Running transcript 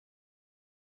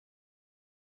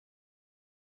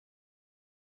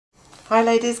Hi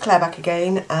ladies, Claire back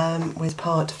again with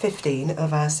part 15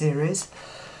 of our series.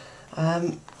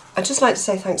 I'd just like to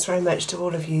say thanks very much to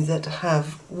all of you that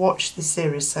have watched this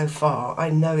series so far. I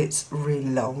know it's really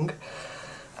long,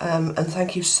 and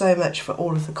thank you so much for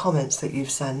all of the comments that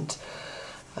you've sent.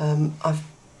 I've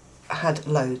had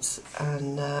loads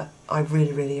and I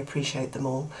really appreciate them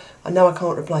all. I know I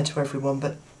can't reply to everyone,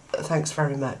 but thanks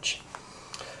very much.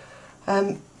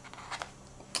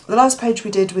 The last page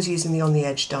we did was using the On the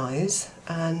Edge dies,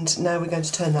 and now we're going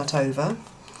to turn that over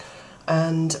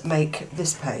and make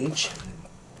this page.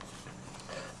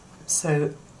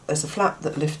 So there's a flap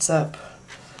that lifts up,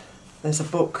 there's a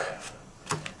book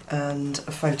and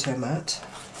a photo mat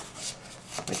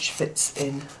which fits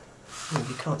in, oh,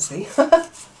 you can't see,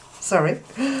 sorry,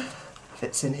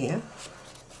 fits in here,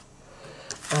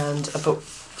 and a book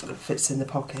that fits in the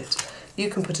pocket. You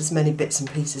can put as many bits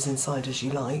and pieces inside as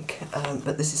you like,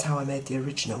 but this is how I made the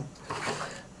original.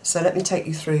 So let me take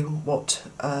you through what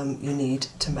you need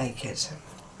to make it.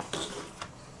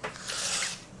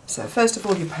 So first of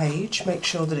all, your page, make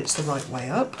sure that it's the right way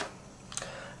up,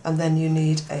 and then you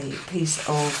need a piece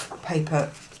of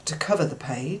paper to cover the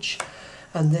page,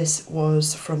 and this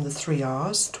was from the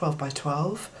 3Rs, 12 by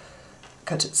 12,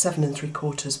 cut at 7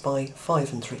 3/4 by 5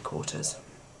 3/4.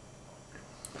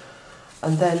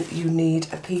 And then you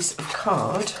need a piece of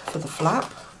card for the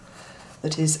flap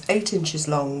that is 8 inches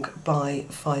long by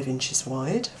 5 inches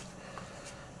wide.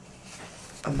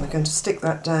 And we're going to stick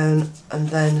that down and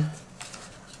then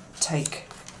take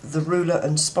the ruler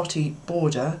and spotty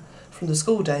border from the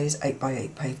School Days 8 by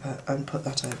 8 paper and put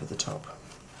that over the top,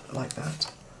 like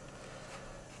that.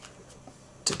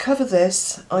 To cover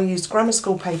this, I used grammar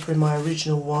school paper in my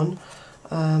original one,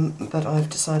 but I've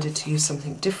decided to use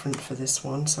something different for this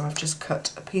one, so I've just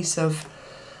cut a piece of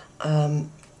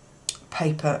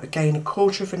paper, again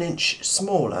 1/4 inch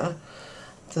smaller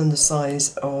than the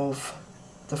size of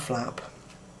the flap.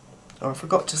 Oh, I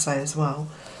forgot to say as well,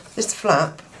 this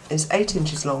flap is 8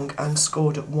 inches long and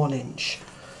scored at 1 inch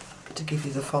to give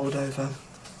you the fold over.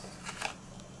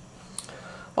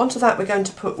 Onto that we're going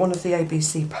to put one of the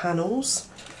ABC panels.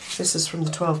 This is from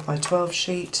the 12 by 12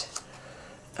 sheet,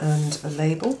 and a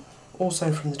label,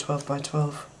 also from the 12 by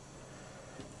 12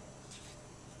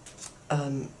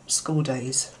 School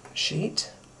Days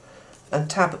sheet, and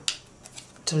tab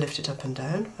to lift it up and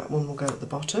down. That one will go at the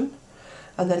bottom,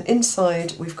 and then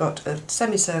inside we've got a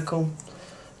semicircle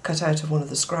cut out of one of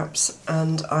the scraps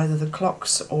and either the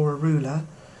clocks or a ruler,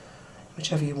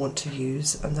 whichever you want to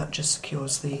use, and that just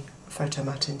secures the photo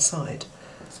mat inside.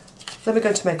 Then we're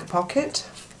going to make a pocket.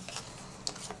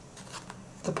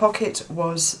 The pocket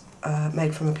was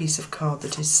made from a piece of card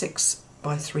that is 6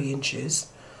 by 3 inches,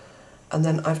 and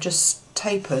then I've just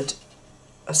tapered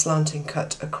a slanting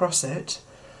cut across it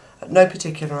at no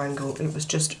particular angle. It was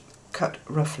just cut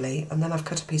roughly, and then I've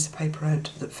cut a piece of paper out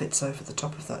that fits over the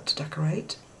top of that to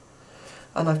decorate,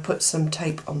 and I've put some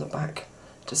tape on the back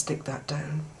to stick that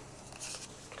down.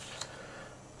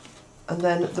 And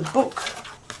then the book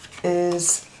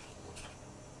is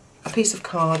a piece of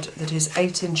card that is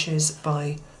 8 inches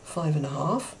by 5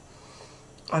 1/2.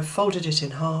 I've folded it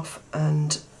in half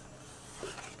and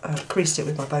creased it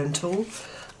with my bone tool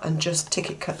and just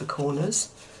ticket cut the corners.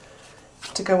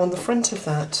 To go on the front of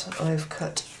that, I've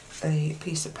cut a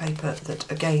piece of paper that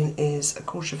again is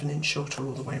 1/4 inch shorter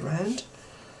all the way round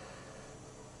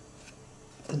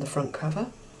than the front cover,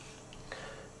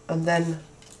 and then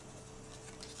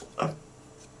I've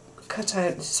cut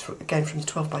out, this is again from the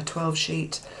 12 by 12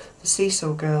 sheet, the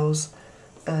Seesaw Girls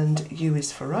and U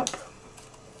is for Up.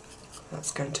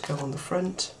 That's going to go on the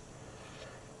front,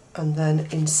 and then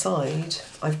inside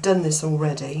I've done this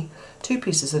already, 2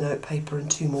 pieces of note paper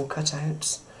and 2 more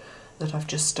cutouts that I've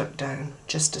just stuck down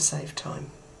just to save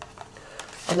time.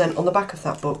 And then on the back of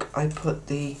that book I put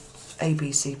the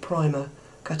ABC primer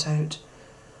cutout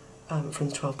from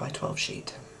the 12 by 12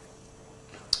 sheet.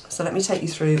 So let me take you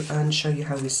through and show you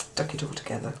how we stuck it all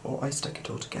together, or I stuck it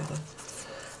all together.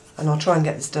 And I'll try and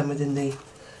get this done within the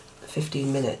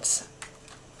 15 minutes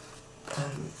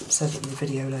so that the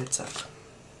video loads up.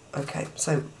 Okay,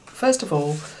 so first of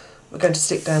all we're going to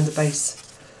stick down the base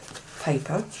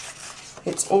paper.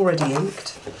 It's already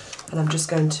inked, and I'm just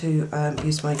going to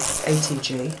use my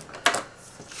ATG.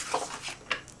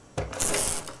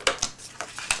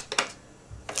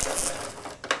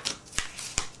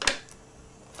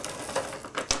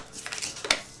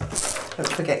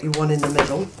 Don't forget your one in the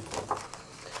middle.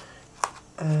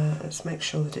 Let's make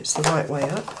sure that it's the right way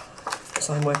up, because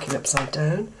I'm working upside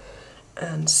down,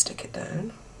 and stick it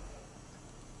down.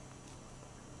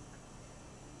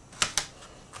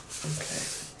 Okay.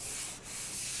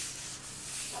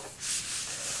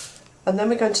 And then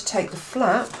we're going to take the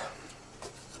flap,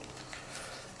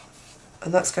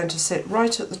 and that's going to sit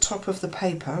right at the top of the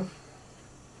paper.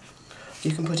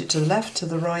 You can put it to the left, to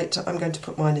the right. I'm going to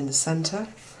put mine in the centre.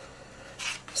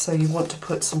 So you want to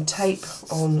put some tape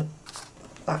on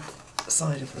that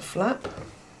side of the flap,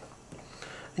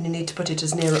 and you need to put it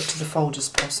as near up to the fold as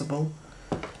possible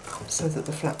so that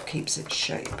the flap keeps its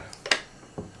shape.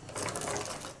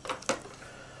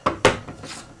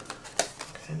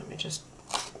 Okay, let me just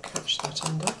catch that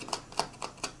under.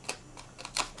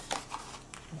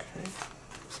 Okay,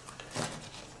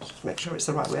 just make sure it's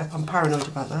the right way up. I'm paranoid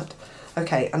about that.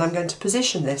 Okay, and I'm going to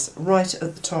position this right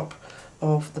at the top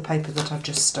of the paper that I've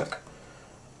just stuck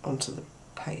onto the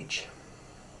page.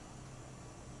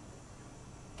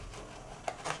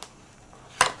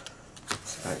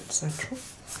 It's about central.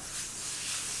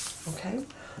 Okay,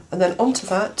 and then onto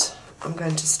that I'm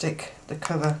going to stick the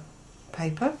cover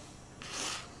paper.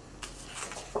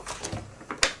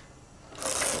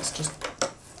 Let's just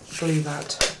glue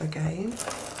that again.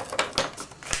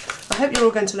 I hope you're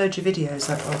all going to load your videos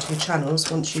up onto your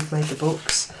channels once you've made the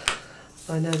books.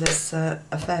 I know there's a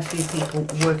fair few people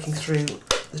working through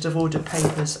that have ordered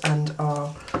papers and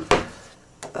are,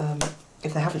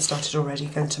 if they haven't started already,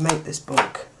 going to make this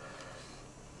book.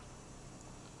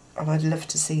 And I'd love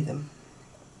to see them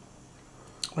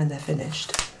when they're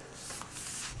finished,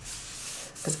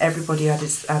 because everybody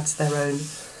adds their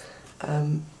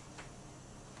own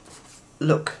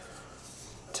look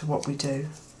to what we do.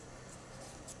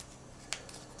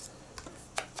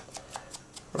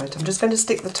 Right, I'm just going to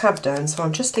stick the tab down, so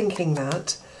I'm just inking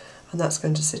that, and that's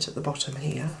going to sit at the bottom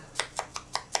here.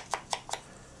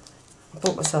 I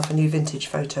bought myself a new vintage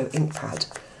photo ink pad,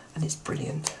 and it's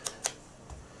brilliant.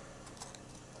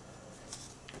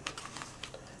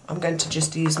 I'm going to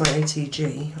just use my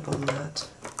ATG on that,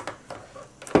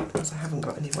 because I haven't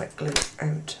got any wet glue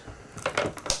out.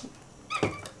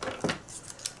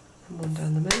 And one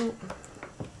down the middle.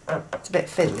 It's a bit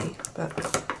fiddly, but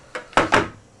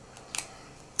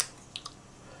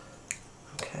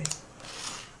okay.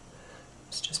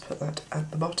 Let's just put that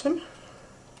at the bottom.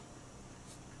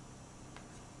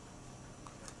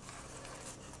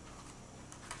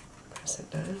 Press it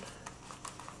down.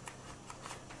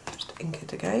 Ink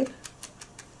it again,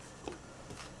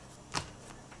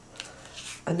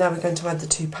 and now we're going to add the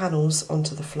two panels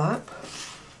onto the flap.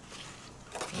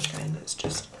 Again, let's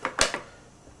just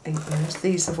ink those.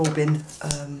 These have all been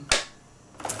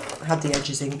had the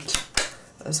edges inked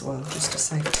as well, just to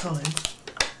save time.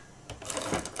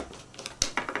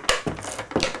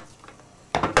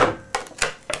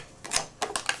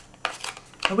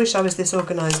 I wish I was this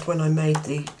organised when I made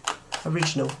the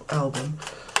original album.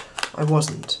 I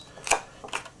wasn't.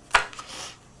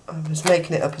 I was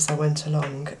making it up as I went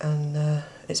along, and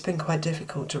it's been quite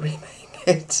difficult to remake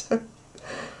it.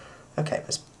 Okay,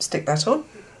 let's stick that on.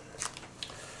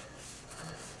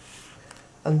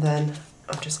 And then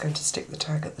I'm just going to stick the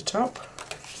tag at the top.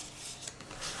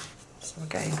 So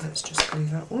again, let's just glue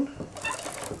that one.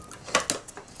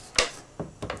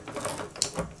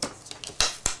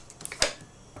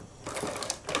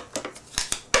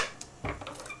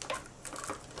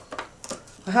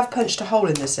 I have punched a hole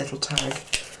in this little tag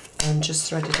and just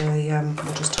threaded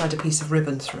or just tied a piece of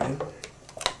ribbon through,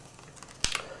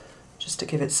 just to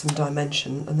give it some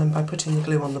dimension, and then by putting the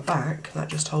glue on the back, that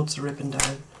just holds the ribbon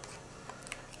down.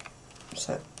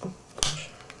 So, oh gosh,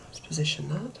 let's position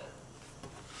that.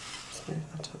 Let's move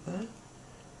that up there.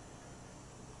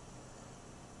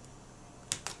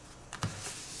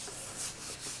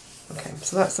 Okay,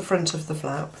 so that's the front of the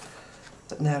flap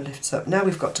that now lifts up. Now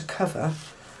we've got to cover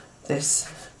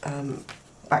this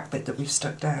back bit that we've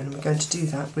stuck down, and we're going to do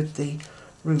that with the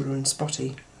ruler and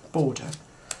spotty border.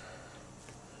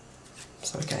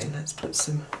 So again, let's put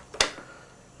some,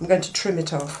 I'm going to trim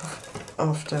it off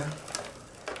after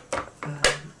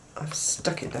I've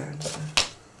stuck it down. So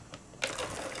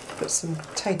put some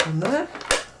tape on there.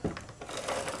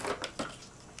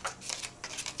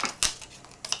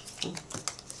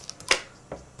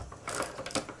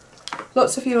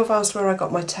 Lots of you have asked where I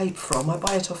got my tape from. I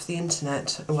buy it off the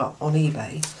internet, well, on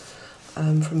eBay,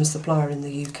 from a supplier in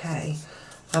the UK.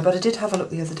 But I did have a look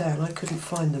the other day and I couldn't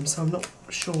find them, so I'm not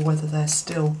sure whether they're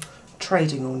still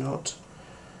trading or not.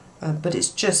 But it's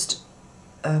just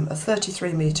a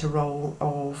 33mm roll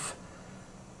of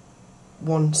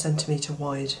 1 centimetre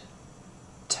wide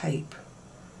tape.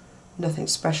 Nothing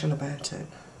special about it.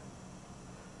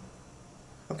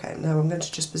 Okay, now I'm going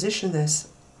to just position this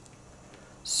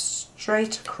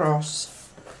straight across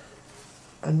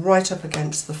and right up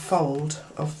against the fold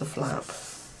of the flap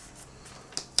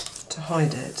to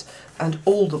hide it, and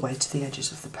all the way to the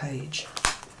edges of the page.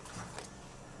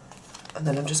 And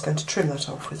then I'm just going to trim that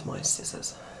off with my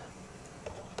scissors.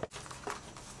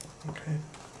 Okay.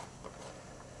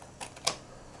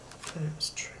 So let's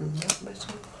trim that bit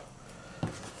off.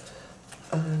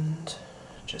 And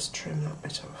just trim that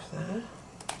bit off there.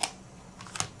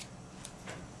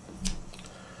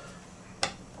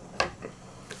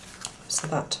 So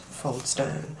that folds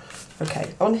down.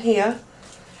 Okay, on here,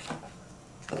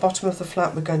 the bottom of the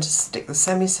flap, we're going to stick the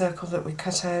semicircle that we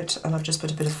cut out, and I've just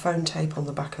put a bit of foam tape on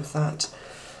the back of that,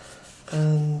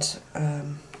 and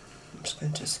I'm just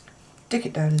going to stick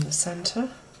it down in the centre,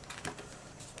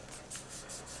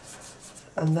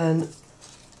 and then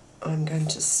I'm going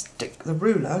to stick the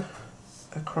ruler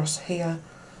across here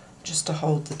just to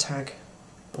hold the tag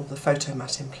or the photo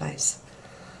mat in place.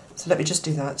 So let me just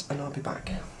do that and I'll be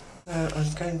back. So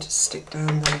I'm going to stick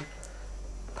down the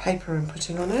paper I'm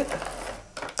putting on it.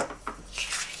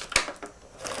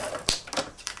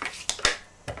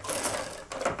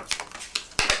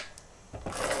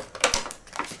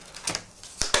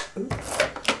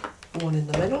 One in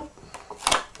the middle.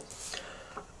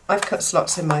 I've cut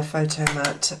slots in my photo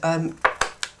mat.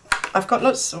 I've got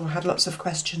had lots of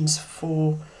questions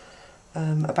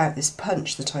about this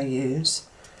punch that I use,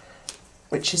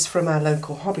 which is from our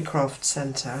local Hobbycraft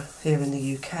centre here in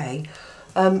the UK.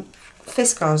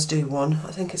 Fiskars do one.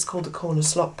 I think it's called the Corner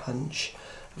Slot Punch,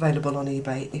 available on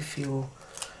eBay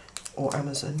or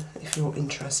Amazon if you're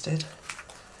interested.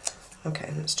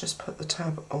 Okay, let's just put the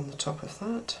tab on the top of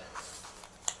that.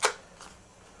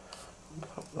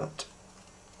 Pop that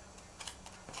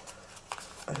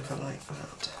over like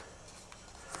that.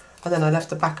 And then I left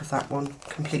the back of that one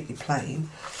completely plain,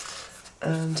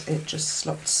 and it just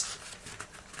slots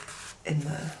in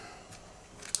there.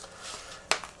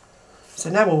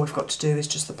 So now all we've got to do is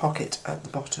just the pocket at the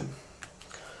bottom.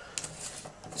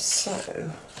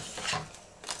 So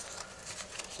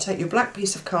take your black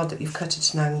piece of card that you've cut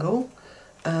at an angle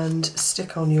and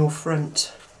stick on your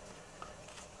front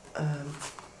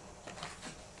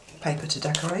paper to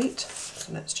decorate.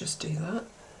 So let's just do that.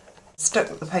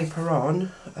 Stuck the paper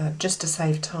on just to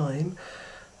save time,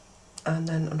 and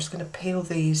then I'm just going to peel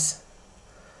these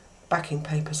backing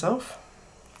papers off,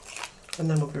 and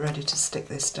then we'll be ready to stick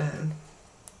this down.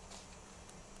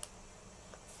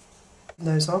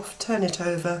 Those off, turn it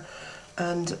over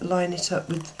and line it up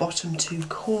with the bottom two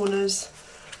corners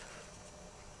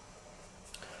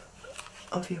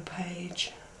of your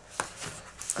page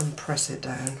and press it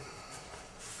down.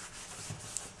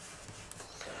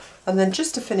 And then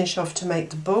just to finish off, to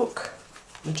make the book,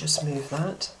 we'll just move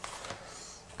that.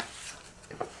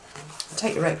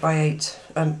 Take your 8 by 8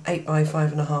 by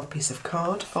 5.5 piece of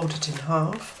card, fold it in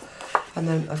half, and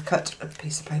then I've cut a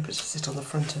piece of paper to sit on the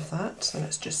front of that, so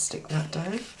let's just stick that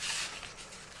down.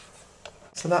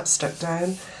 So that's stuck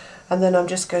down, and then I'm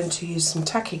just going to use some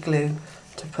tacky glue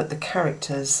to put the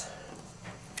characters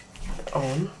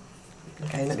on.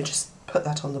 Okay, let me just put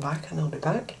that on the back and I'll be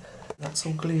back. That's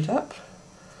all glued up.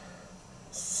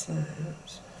 So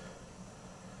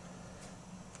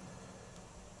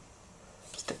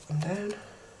stick them down,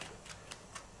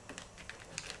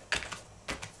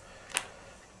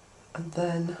 and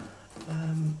then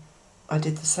I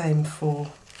did the same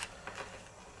for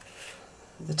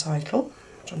the title,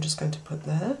 which I'm just going to put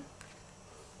there.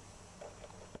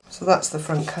 So that's the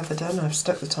front cover done. I've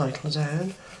stuck the title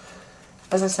down.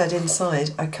 As I said,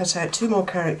 inside I cut out 2 more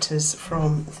characters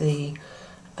from the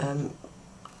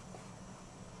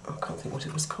I can't think what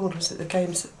it was called. Was it the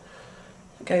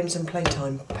Games and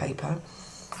Playtime paper?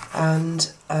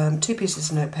 And 2 pieces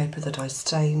of note paper that I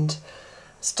stained,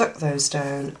 stuck those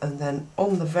down, and then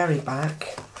on the very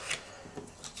back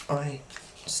I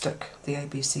stuck the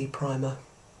ABC primer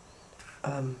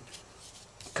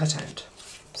cut out.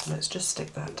 So let's just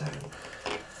stick that down.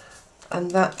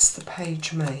 And that's the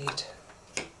page made.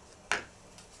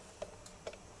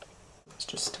 Let's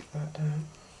just stick that down.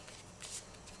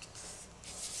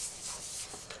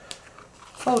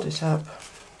 Fold it up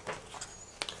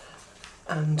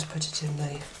and put it in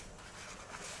the...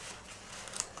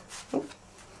 Oh.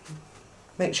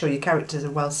 Make sure your characters are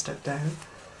well stuck down.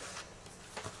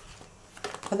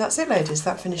 And that's it, ladies,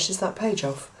 that finishes that page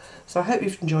off. So I hope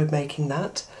you've enjoyed making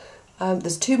that.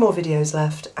 There's 2 more videos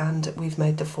left and we've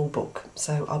made the full book,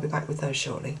 so I'll be back with those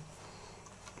shortly.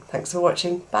 Thanks for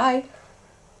watching, bye!